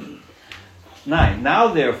change. 9. Now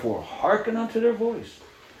therefore, hearken unto their voice.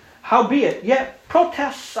 Howbeit, yet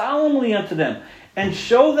protest solemnly unto them, and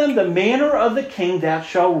show them the manner of the king that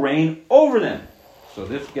shall reign over them. So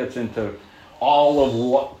this gets into all of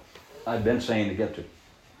what I've been saying to get to.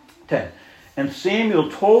 10. And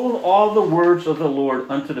Samuel told all the words of the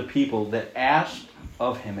Lord unto the people that asked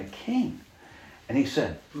of him a king. And he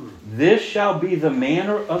said, this shall be the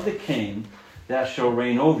manner of the king that shall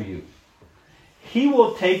reign over you. He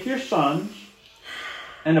will take your sons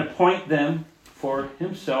and appoint them for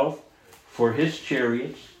himself, for his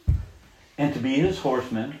chariots, and to be his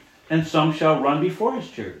horsemen, and some shall run before his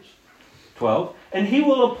chariots. 12. And he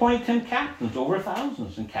will appoint him captains over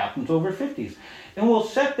thousands, and captains over 50s, and will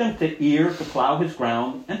set them to ear to plow his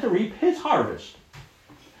ground, and to reap his harvest,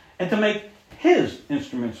 and to make his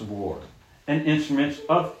instruments of war, and instruments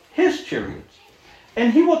of his chariots.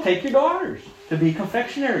 And he will take your daughters to be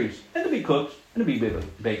confectionaries, and to be cooks, and to be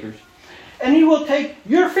bakers. And he will take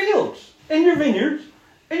your fields, and your vineyards,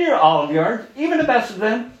 and your olive yards, even the best of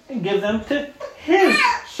them, and give them to his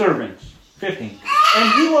servants. 15.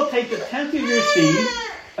 And he will take the tenth of your seed,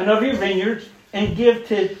 and of your vineyards, and give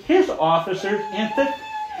to his officers, and to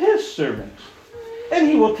his servants. And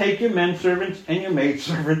he will take your men servants, and your maid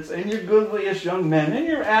servants, and your goodliest young men, and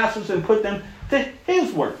your asses, and put them to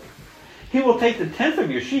his work. He will take the tenth of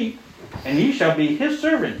your sheep, and ye shall be his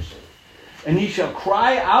servants. And ye shall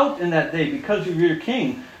cry out in that day because of your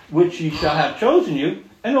king, which ye shall have chosen you,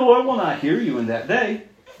 and the Lord will not hear you in that day.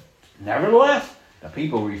 Nevertheless, the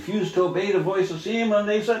people refused to obey the voice of Samuel, and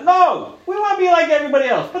they said, no, we want to be like everybody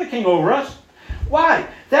else. Put a king over us. Why?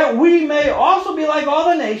 That we may also be like all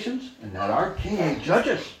the nations, and that our king may judge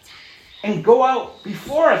us, and go out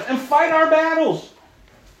before us, and fight our battles.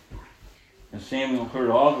 And Samuel heard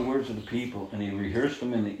all the words of the people, and he rehearsed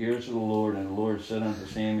them in the ears of the Lord. And the Lord said unto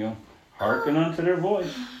Samuel, hearken unto their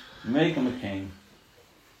voice, make him a king.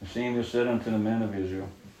 And Samuel said unto the men of Israel,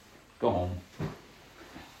 go home.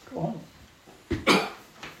 Go home.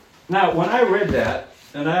 Now, when I read that,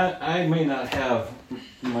 and I may not have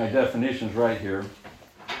my definitions right here,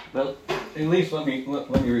 but at least let me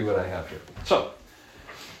read what I have here. So,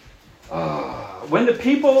 when the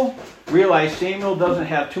people realize Samuel doesn't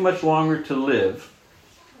have too much longer to live,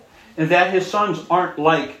 and that his sons aren't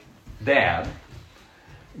like Dad,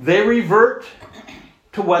 they revert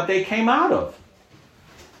to what they came out of.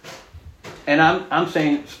 And I'm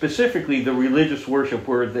saying specifically the religious worship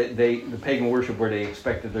where the pagan worship where they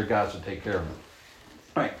expected their gods to take care of them.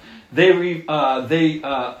 Right? They revert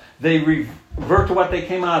to what they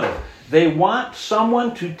came out of. They want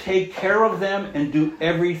someone to take care of them and do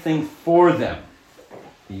everything for them.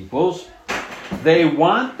 Equals, they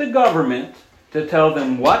want the government to tell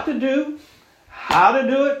them what to do, how to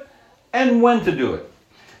do it, and when to do it.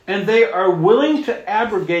 And they are willing to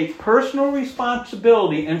abrogate personal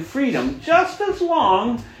responsibility and freedom just as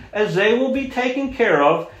long as they will be taken care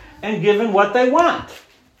of and given what they want.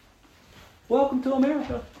 Welcome to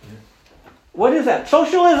America. What is that?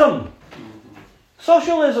 Socialism.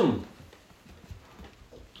 Socialism.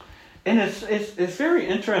 And it's very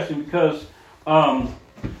interesting because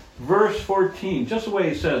verse 14, just the way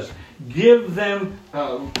it says, give them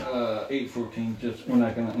 8:14. Just I'm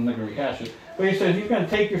not gonna rehash it. But he says you're going to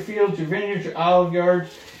take your fields, your vineyards, your olive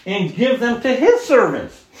yards, and give them to his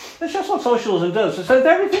servants. That's just what socialism does. It says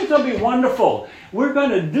everything's going to be wonderful. We're going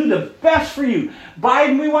to do the best for you.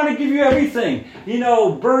 Biden, we want to give you everything.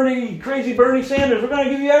 Crazy Bernie Sanders, we're going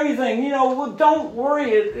to give you everything. Don't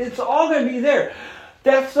worry, it's all going to be there.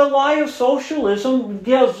 That's the lie of socialism.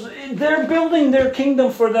 Yes, they're building their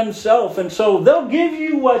kingdom for themselves, and so they'll give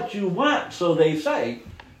you what you want, so they say,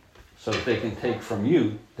 so that they can take from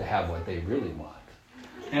you to have what they really want.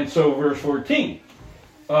 And so verse 14,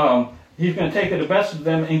 He's going to take the best of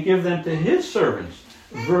them and give them to his servants.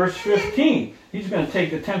 Verse 15. He's going to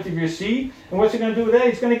take the tenth of your seed, and what's he going to do with that?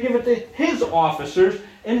 He's going to give it to his officers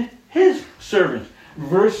and his servants.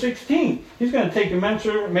 Verse 16. He's going to take your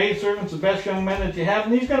maidservants, the best young men that you have,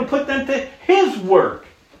 and he's going to put them to his work.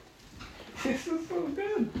 This is so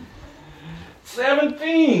good.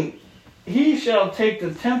 17. He shall take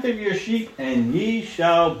the tenth of your sheep, and ye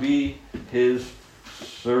shall be his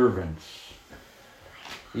servants.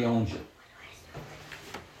 He owns you.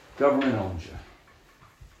 Government owns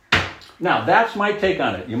you. Now, that's my take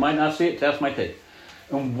on it. You might not see it. That's my take.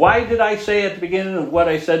 And why did I say at the beginning of what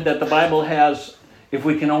I said that the Bible has, if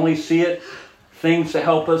we can only see it, things to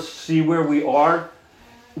help us see where we are,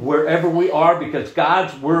 wherever we are? Because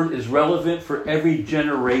God's Word is relevant for every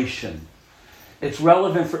generation. It's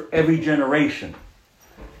relevant for every generation.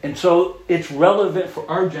 And so it's relevant for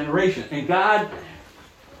our generation. And God,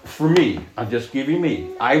 for me, I'm just giving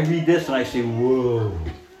me, I read this and I say, whoa,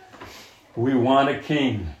 we want a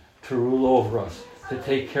king to rule over us, to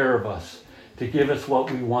take care of us, to give us what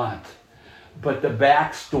we want. But the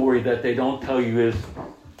backstory that they don't tell you is,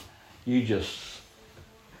 you just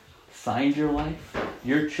signed your life,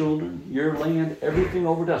 your children, your land, everything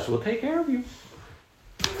over to us. We'll take care of you.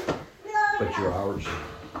 But you're ours.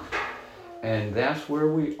 And that's where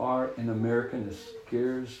we are in America, and it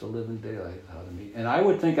scares the living daylights out of me. And I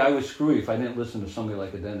would think I was screwy if I didn't listen to somebody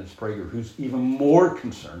like a Dennis Prager, who's even more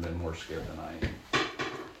concerned and more scared than I am.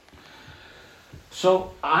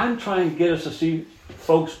 So I'm trying to get us to see,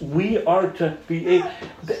 folks, we are to be...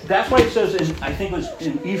 That's why it says, I think it was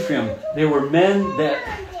in Ephraim, there were men that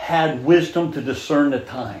had wisdom to discern the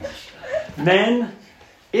times. Men...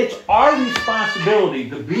 It's our responsibility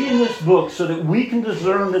to be in this book so that we can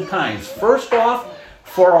discern the times. First off,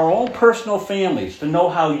 for our own personal families, to know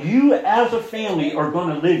how you as a family are going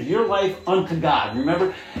to live your life unto God.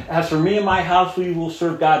 Remember, as for me and my house, we will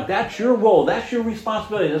serve God. That's your role. That's your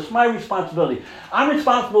responsibility. That's my responsibility. I'm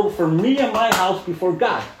responsible for me and my house before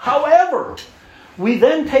God. However, we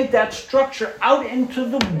then take that structure out into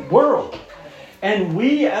the world. And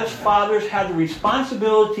we as fathers have the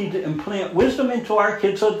responsibility to implant wisdom into our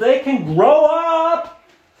kids so they can grow up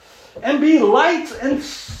and be lights and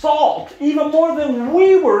salt, even more than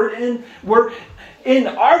we were in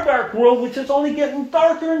our dark world, which is only getting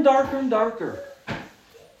darker and darker and darker.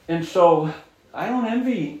 And so I don't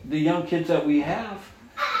envy the young kids that we have,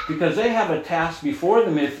 because they have a task before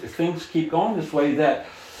them if things keep going this way that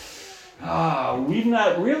we've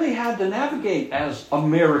not really had to navigate as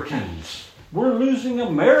Americans. We're losing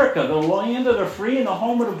America. The land of the free and the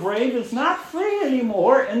home of the brave is not free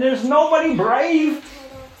anymore. And there's nobody brave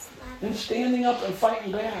in standing up and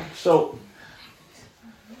fighting back. So,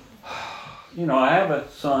 I have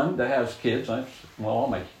a son that has kids. All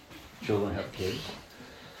my children have kids.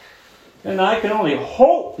 And I can only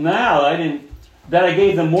hope now that I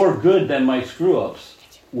gave them more good than my screw-ups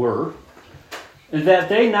were. And that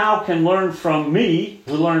they now can learn from me,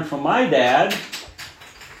 who learned from my dad,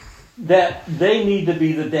 that they need to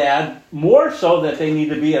be the dad, more so that they need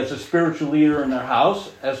to be as a spiritual leader in their house,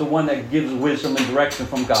 as the one that gives wisdom and direction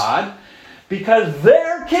from God, because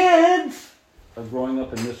their kids are growing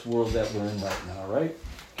up in this world that we're in right now, right?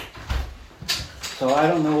 So I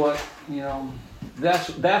don't know what,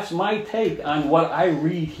 that's my take on what I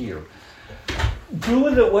read here. Do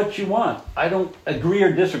with it what you want. I don't agree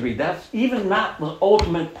or disagree. That's even not the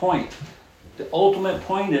ultimate point. The ultimate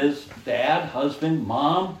point is, dad, husband,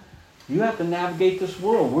 mom, you have to navigate this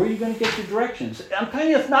world. Where are you going to get your directions? I'm telling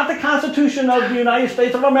you, it's not the Constitution of the United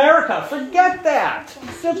States of America. Forget that.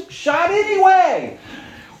 It's just shot anyway.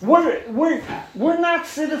 We're not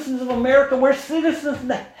citizens of America. We're citizens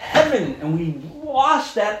of heaven. And we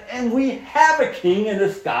lost that. And we have a king in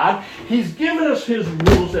this God. He's given us his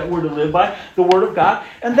rules that we're to live by, the Word of God.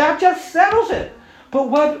 And that just settles it. But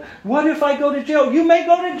what if I go to jail? You may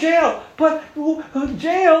go to jail. But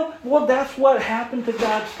jail, well, that's what happened to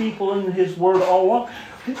God's people in his word all along.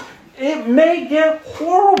 It may get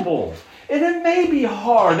horrible. And it may be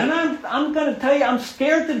hard. And I'm going to tell you, I'm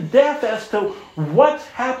scared to death as to what's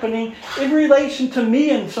happening in relation to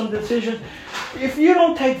me and some decisions. If you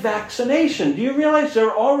don't take vaccination, do you realize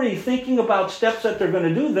they're already thinking about steps that they're going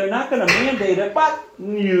to do? They're not going to mandate it, but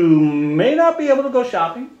you may not be able to go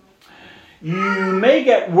shopping. You may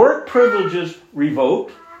get work privileges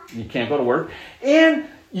revoked. You can't go to work. And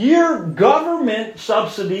your government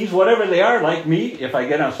subsidies, whatever they are, like me, if I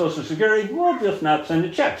get on Social Security, we'll just not send the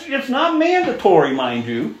checks. It's not mandatory, mind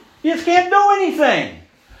you. You just can't do anything.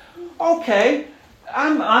 Okay,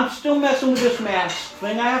 I'm still messing with this mask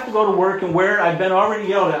thing. I have to go to work and wear it. I've been already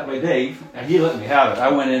yelled at by Dave, and he let me have it. I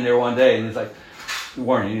went in there one day, and he's like,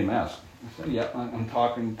 Warren, you need a mask. I said, yeah, I'm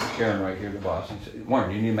talking to Karen right here, the boss. He said, Warren,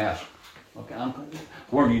 do you need a mask? Okay,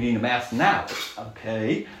 Warren, you need a mask now.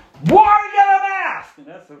 Okay. Warren, get a mask! And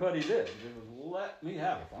that's what he did. He was, let me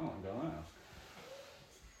have it. I want to go mask.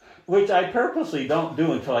 Which I purposely don't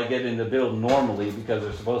do until I get in the building normally because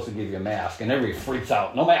they're supposed to give you a mask. And everybody freaks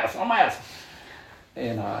out. No mask, no mask.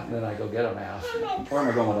 And then I go get a mask. Where am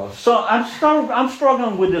I going with those? So I'm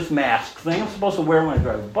struggling with this mask thing. I'm supposed to wear when I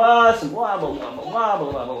drive a bus and blah, blah, blah, blah,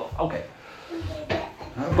 blah, blah, blah. Okay.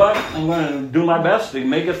 But I'm going to do my best to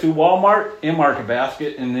make it through Walmart, in Market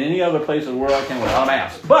Basket, and any other places where I can without a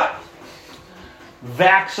mask. But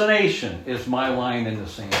vaccination is my line in the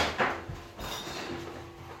sand.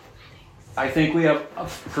 I think we have,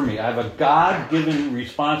 for me, I have a God-given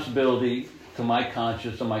responsibility to my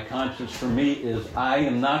conscience, and my conscience for me is I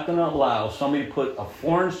am not going to allow somebody to put a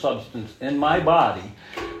foreign substance in my body,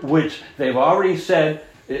 which they've already said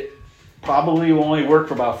it probably will only work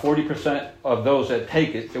for about 40% of those that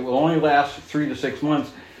take it. It will only last 3 to 6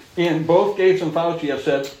 months. And both Gates and Fauci have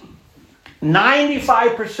said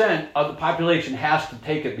 95% of the population has to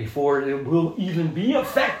take it before it will even be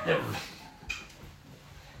effective.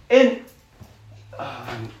 And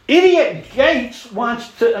idiot Gates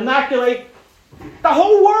wants to inoculate the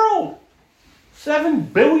whole world. 7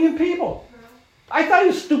 billion people. I thought he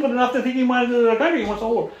was stupid enough to think he wanted to do the country. He wants the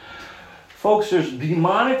whole world. Folks, there's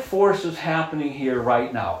demonic forces happening here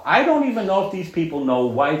right now. I don't even know if these people know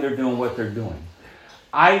why they're doing what they're doing.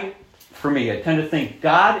 For me, I tend to think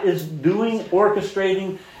God is doing,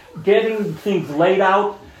 orchestrating, getting things laid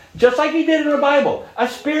out, just like he did in the Bible. A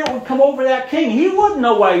spirit would come over that king. He wouldn't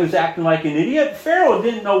know why he was acting like an idiot. Pharaoh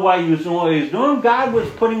didn't know why he was doing what he was doing. God was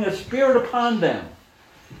putting a spirit upon them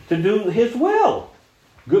to do his will,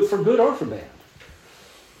 good for good or for bad.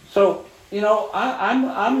 So, I'm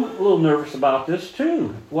a little nervous about this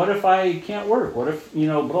too. What if I can't work? What if,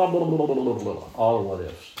 blah, blah, blah, blah, blah, blah, blah, all the what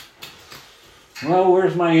ifs. Well,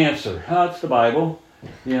 where's my answer? It's the Bible.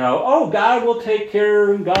 God will take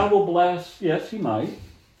care and God will bless. Yes, he might.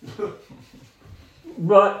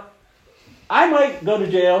 But I might go to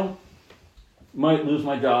jail, might lose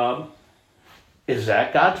my job. Is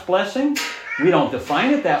that God's blessing? We don't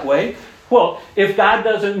define it that way. Well, if God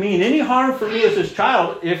doesn't mean any harm for me as his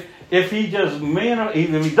child, if he just,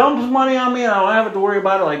 if he dumps money on me and I don't have to worry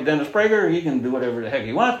about it like Dennis Prager, he can do whatever the heck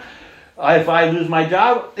he wants. If I lose my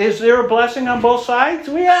job, is there a blessing on both sides?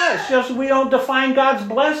 Well, yeah, it's just we don't define God's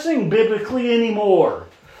blessing biblically anymore.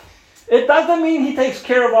 It doesn't mean he takes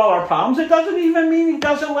care of all our problems. It doesn't even mean he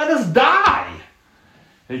doesn't let us die.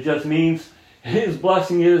 It just means his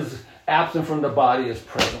blessing is absent from the body is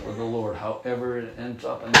present with the Lord, however it ends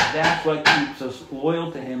up. And that's what keeps us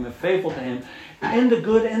loyal to him and faithful to him in the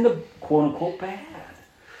good and the quote-unquote bad.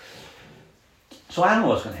 So I don't know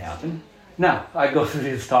what's going to happen. Now, I go through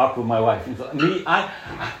this talk with my wife.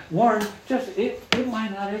 Warren, it might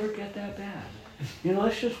not ever get that bad.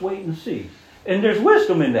 Let's just wait and see. And there's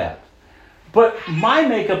wisdom in that. But my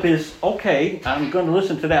makeup is, okay, I'm going to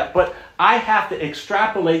listen to that, but I have to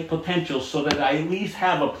extrapolate potential so that I at least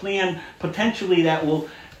have a plan potentially that will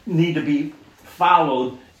need to be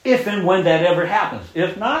followed if and when that ever happens.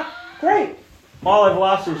 If not, great. All I've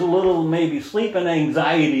lost is a little maybe sleep and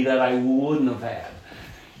anxiety that I wouldn't have had.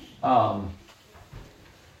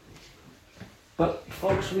 But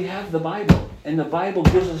folks, we have the Bible, and the Bible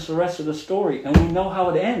gives us the rest of the story, and we know how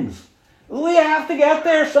it ends. We have to get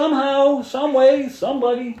there somehow, some way,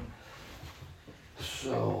 somebody.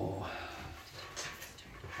 So,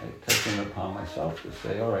 I take it upon myself to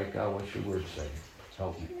say, all right, God, what's your word say?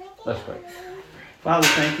 Help me. Let's pray. Father,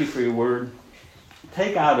 thank you for your word.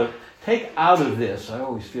 Take out of this. I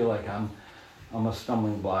always feel like I'm a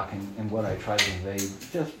stumbling block in what I try to convey.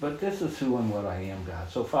 But this is who and what I am, God.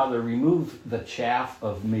 So, Father, remove the chaff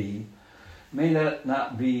of me. May that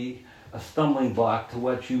not be a stumbling block to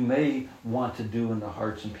what you may want to do in the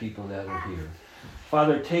hearts and people that are here.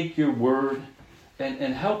 Father, take your word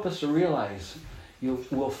and help us to realize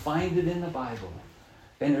we'll find it in the Bible.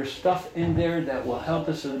 And there's stuff in there that will help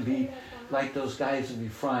us to be like those guys of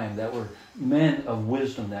Ephraim that were men of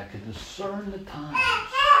wisdom that could discern the times.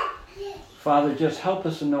 Father, just help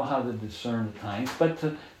us to know how to discern the times, but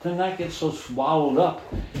to not get so swallowed up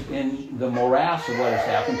in the morass of what has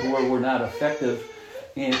happened to where we're not effective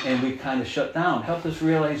and we kind of shut down. Help us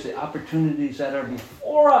realize the opportunities that are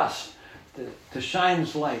before us to shine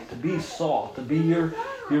this light, to be salt, to be your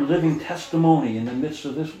living testimony in the midst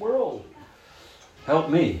of this world. Help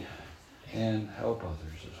me and help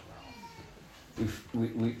others as well.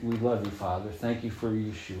 We love you, Father. Thank you for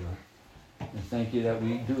Yeshua. And thank you that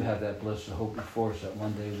we do have that blessed hope before us that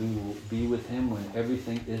one day we will be with him when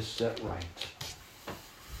everything is set right.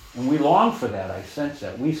 And we long for that. I sense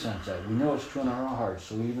that. We sense that. We know it's true in our hearts.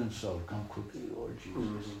 So even so, come quickly, Lord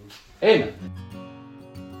Jesus. Amen.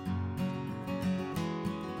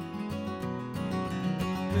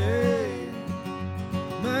 Hey,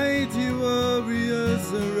 mighty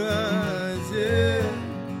warriors arise.